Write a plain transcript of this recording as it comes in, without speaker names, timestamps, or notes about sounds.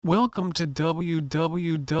Welcome to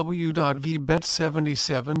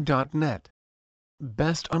www.vbet77.net,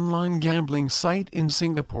 best online gambling site in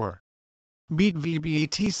Singapore. Meet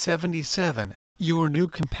VBET77, your new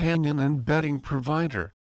companion and betting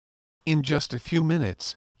provider. In just a few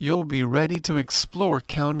minutes, you'll be ready to explore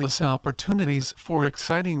countless opportunities for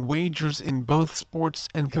exciting wagers in both sports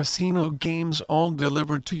and casino games, all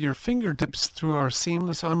delivered to your fingertips through our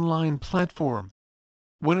seamless online platform.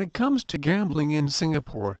 When it comes to gambling in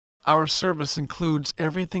Singapore, our service includes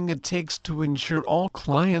everything it takes to ensure all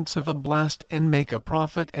clients have a blast and make a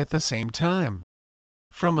profit at the same time.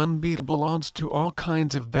 From unbeatable odds to all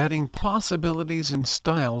kinds of betting possibilities and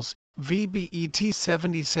styles,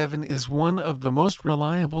 VBET77 is one of the most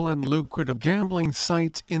reliable and lucrative gambling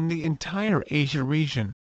sites in the entire Asia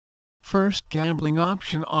region. First gambling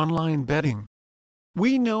option: online betting.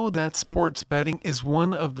 We know that sports betting is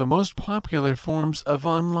one of the most popular forms of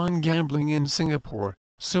online gambling in Singapore,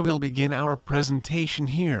 so we'll begin our presentation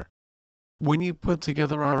here. When you put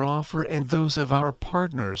together our offer and those of our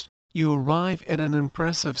partners, you arrive at an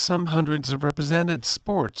impressive some hundreds of represented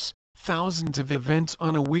sports, thousands of events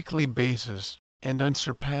on a weekly basis, and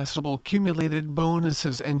unsurpassable cumulated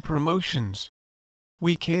bonuses and promotions.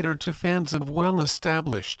 We cater to fans of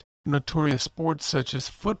well-established, notorious sports such as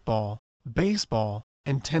football, baseball,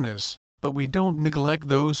 and tennis, but we don't neglect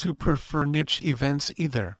those who prefer niche events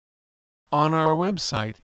either. On our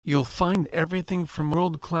website, you'll find everything from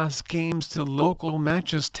world-class games to local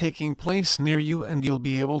matches taking place near you, and you'll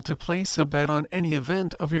be able to place a bet on any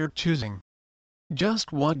event of your choosing.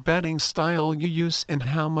 Just what betting style you use and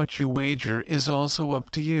how much you wager is also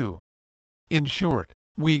up to you. In short,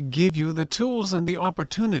 we give you the tools and the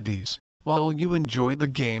opportunities, while you enjoy the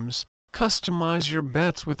games, customize your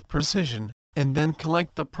bets with precision, and then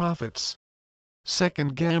collect the profits.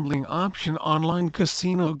 Second gambling option: online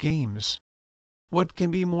casino games. What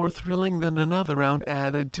can be more thrilling than another round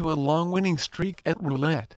added to a long winning streak at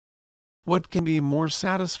roulette? What can be more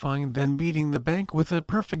satisfying than beating the bank with a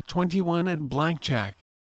perfect 21 at blackjack?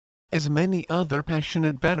 As many other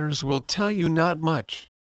passionate bettors will tell you, not much.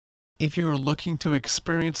 If you're looking to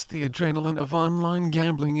experience the adrenaline of online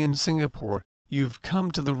gambling in Singapore, you've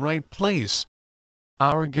come to the right place.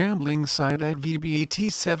 Our gambling site at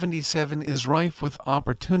VBET77 is rife with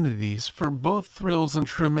opportunities for both thrills and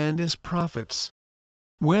tremendous profits.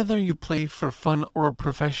 Whether you play for fun or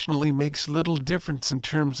professionally makes little difference in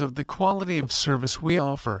terms of the quality of service we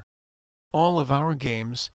offer. All of our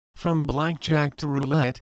games, from blackjack to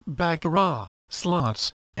roulette, baccarat,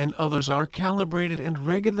 slots, and others, are calibrated and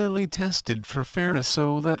regularly tested for fairness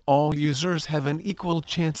so that all users have an equal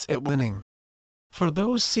chance at winning. For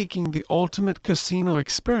those seeking the ultimate casino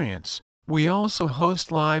experience, we also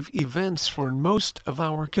host live events for most of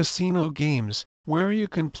our casino games, where you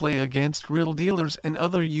can play against real dealers and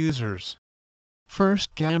other users.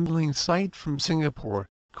 First gambling site from Singapore: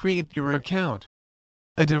 create your account.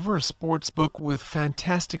 A diverse sportsbook with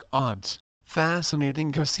fantastic odds,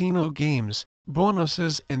 fascinating casino games,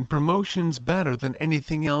 bonuses and promotions better than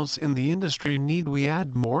anything else in the industry. Need we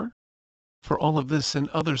add more? For all of this and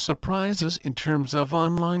other surprises in terms of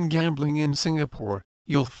online gambling in Singapore,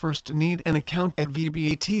 you'll first need an account at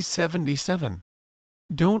VBET77.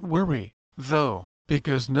 Don't worry, though,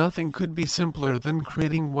 because nothing could be simpler than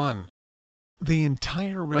creating one. The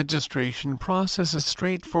entire registration process is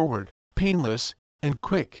straightforward, painless, and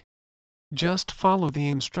quick. Just follow the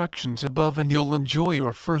instructions above and you'll enjoy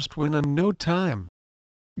your first win in no time.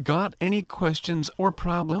 Got any questions or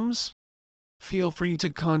problems? Feel free to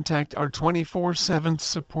contact our 24/7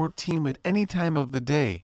 support team at any time of the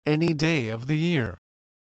day, any day of the year.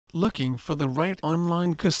 Looking for the right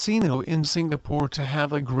online casino in Singapore to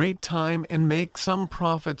have a great time and make some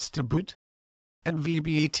profits to boot? At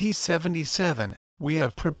VBET77, we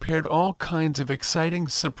have prepared all kinds of exciting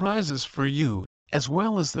surprises for you, as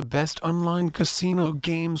well as the best online casino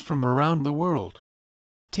games from around the world.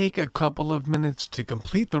 Take a couple of minutes to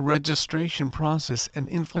complete the registration process and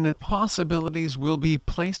infinite possibilities will be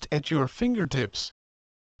placed at your fingertips.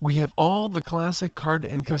 We have all the classic card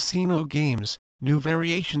and casino games, new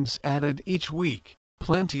variations added each week,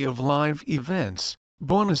 plenty of live events,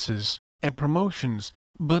 bonuses, and promotions,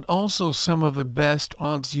 but also some of the best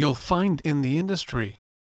odds you'll find in the industry.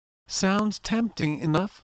 Sounds tempting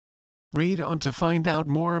enough? Read on to find out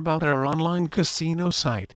more about our online casino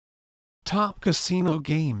site. Top casino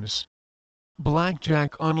games.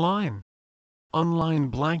 Blackjack Online. Online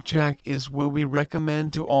blackjack is what we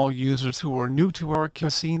recommend to all users who are new to our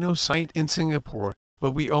casino site in Singapore,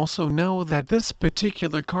 but we also know that this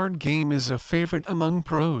particular card game is a favorite among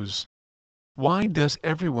pros. Why does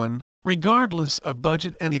everyone, regardless of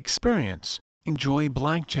budget and experience, Enjoy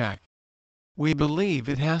blackjack. We believe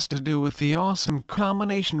it has to do with the awesome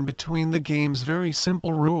combination between the game's very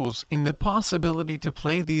simple rules and the possibility to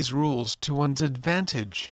play these rules to one's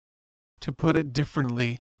advantage. To put it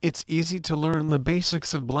differently, it's easy to learn the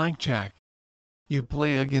basics of blackjack. You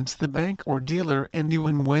play against the bank or dealer and you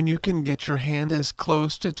win when you can get your hand as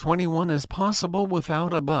close to 21 as possible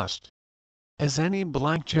without a bust. As any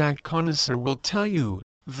blackjack connoisseur will tell you,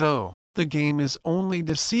 though, the game is only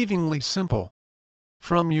deceivingly simple.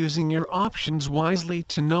 From using your options wisely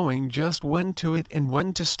to knowing just when to hit and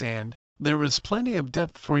when to stand, there is plenty of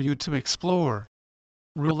depth for you to explore.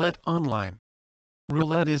 Roulette Online.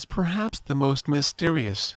 Roulette is perhaps the most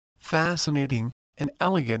mysterious, fascinating, and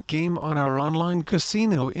elegant game on our online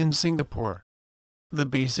casino in Singapore. The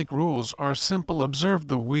basic rules are simple: observe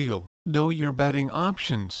the wheel, know your betting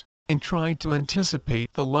options, and try to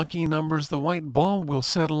anticipate the lucky numbers the white ball will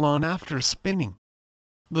settle on after spinning.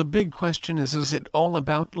 The big question is it all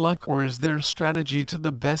about luck or is there strategy to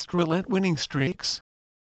the best roulette winning streaks?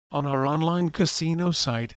 On our online casino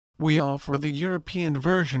site, we offer the European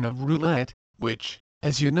version of roulette, which,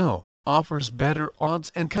 as you know, offers better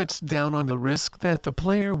odds and cuts down on the risk that the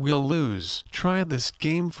player will lose. Try this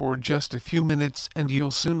game for just a few minutes and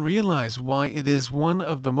you'll soon realize why it is one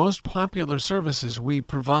of the most popular services we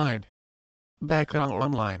provide. Baccarat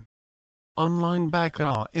Online. Online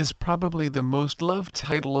Baccarat is probably the most loved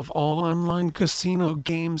title of all online casino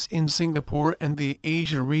games in Singapore and the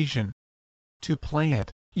Asia region. To play it,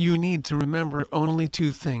 you need to remember only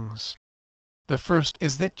two things. The first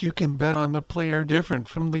is that you can bet on the player different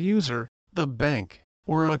from the user, the bank,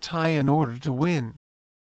 or a tie in order to win.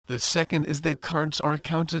 The second is that cards are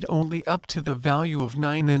counted only up to the value of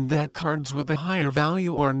 9 and that cards with a higher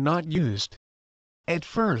value are not used. At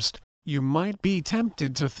first, you might be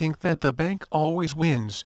tempted to think that the bank always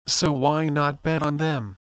wins, so why not bet on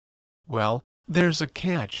them? Well, there's a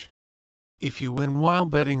catch. If you win while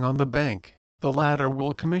betting on the bank, the latter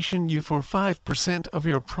will commission you for 5% of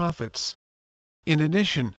your profits. In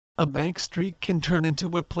addition, a bank streak can turn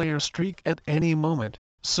into a player streak at any moment,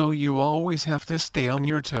 so you always have to stay on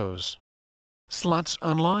your toes. Slots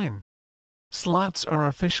Online. Slots are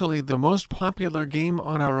officially the most popular game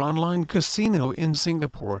on our online casino in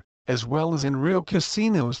Singapore, as well as in real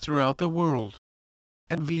casinos throughout the world.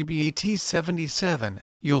 At VBAT77,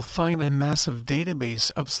 you'll find a massive database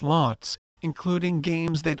of slots, including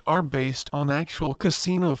games that are based on actual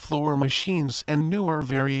casino floor machines and newer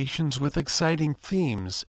variations with exciting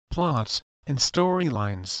themes, plots, and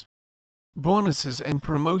storylines. Bonuses and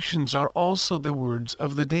promotions are also the words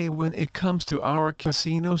of the day when it comes to our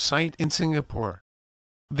casino site in Singapore.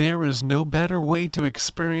 There is no better way to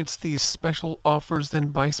experience these special offers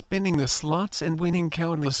than by spinning the slots and winning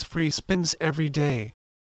countless free spins every day.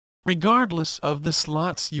 Regardless of the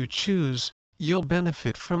slots you choose, you'll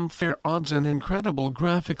benefit from fair odds and incredible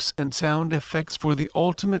graphics and sound effects for the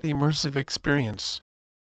ultimate immersive experience.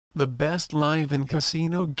 The best live and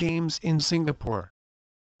casino games in Singapore.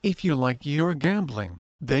 If you like your gambling,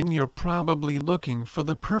 then you're probably looking for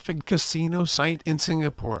the perfect casino site in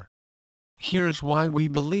Singapore. Here's why we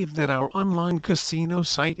believe that our online casino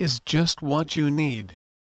site is just what you need.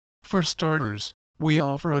 For starters, we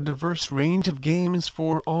offer a diverse range of games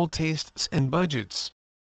for all tastes and budgets.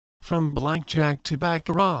 From blackjack to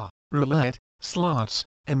baccarat, roulette, slots,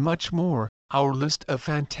 and much more, our list of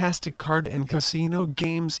fantastic card and casino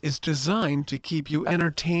games is designed to keep you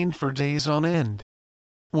entertained for days on end.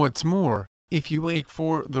 What's more, if you ache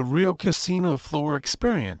for the real casino floor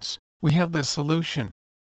experience, we have the solution.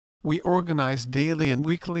 We organize daily and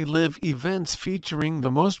weekly live events featuring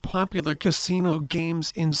the most popular casino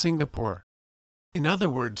games in Singapore. In other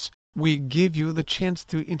words, we give you the chance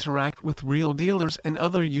to interact with real dealers and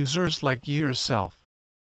other users like yourself.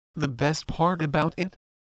 The best part about it?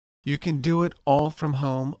 You can do it all from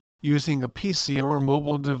home, using a PC or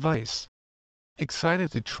mobile device.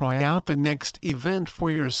 Excited to try out the next event for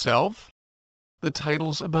yourself? The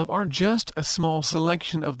titles above are just a small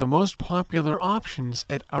selection of the most popular options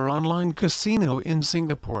at our online casino in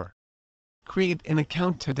Singapore. Create an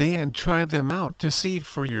account today and try them out to see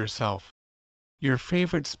for yourself. Your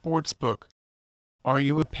favorite sportsbook. Are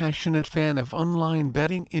you a passionate fan of online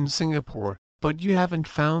betting in Singapore, but you haven't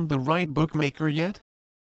found the right bookmaker yet?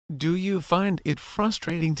 Do you find it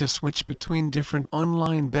frustrating to switch between different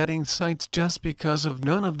online betting sites just because of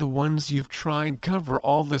none of the ones you've tried cover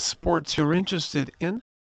all the sports you're interested in?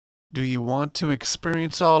 Do you want to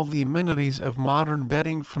experience all the amenities of modern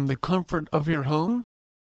betting from the comfort of your home?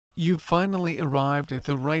 You've finally arrived at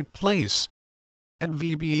the right place. At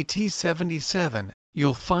VBAT77,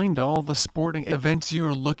 you'll find all the sporting events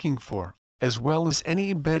you're looking for, as well as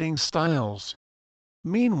any betting styles.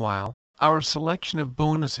 Meanwhile, our selection of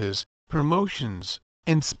bonuses, promotions,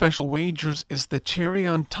 and special wagers is the cherry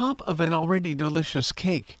on top of an already delicious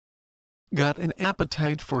cake. Got an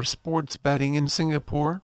appetite for sports betting in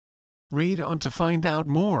Singapore? Read on to find out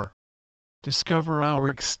more. Discover our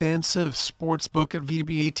extensive sportsbook at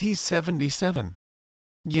VBAT77.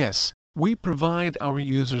 Yes, we provide our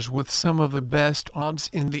users with some of the best odds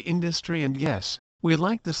in the industry, and yes, we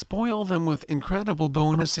like to spoil them with incredible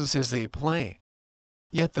bonuses as they play.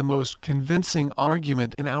 Yet the most convincing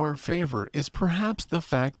argument in our favor is perhaps the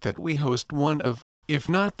fact that we host one of, if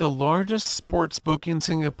not the largest sportsbook in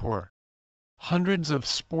Singapore. Hundreds of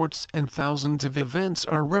sports and thousands of events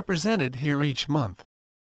are represented here each month.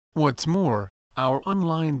 What's more, our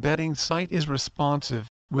online betting site is responsive,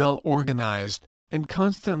 well organized, and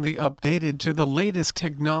constantly updated to the latest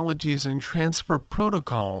technologies and transfer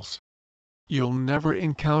protocols. You'll never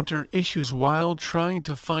encounter issues while trying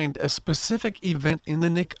to find a specific event in the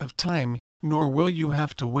nick of time, nor will you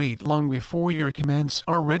have to wait long before your commands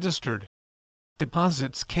are registered.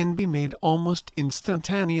 Deposits can be made almost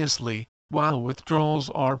instantaneously, while withdrawals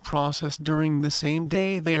are processed during the same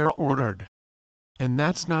day they are ordered. And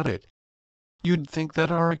that's not it. You'd think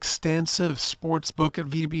that our extensive sportsbook at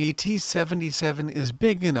VBAT77 is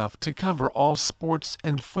big enough to cover all sports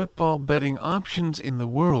and football betting options in the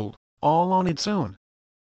world, all on its own.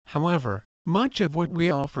 However, much of what we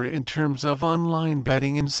offer in terms of online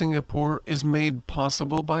betting in Singapore is made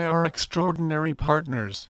possible by our extraordinary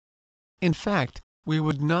partners. In fact, we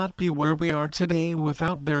would not be where we are today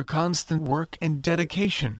without their constant work and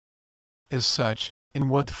dedication. As such, in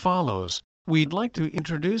what follows, we'd like to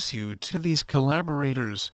introduce you to these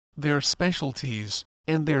collaborators, their specialties,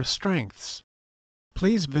 and their strengths.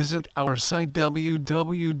 Please visit our site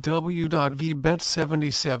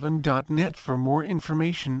www.vbet77.net for more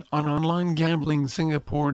information on online gambling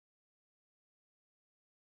Singapore.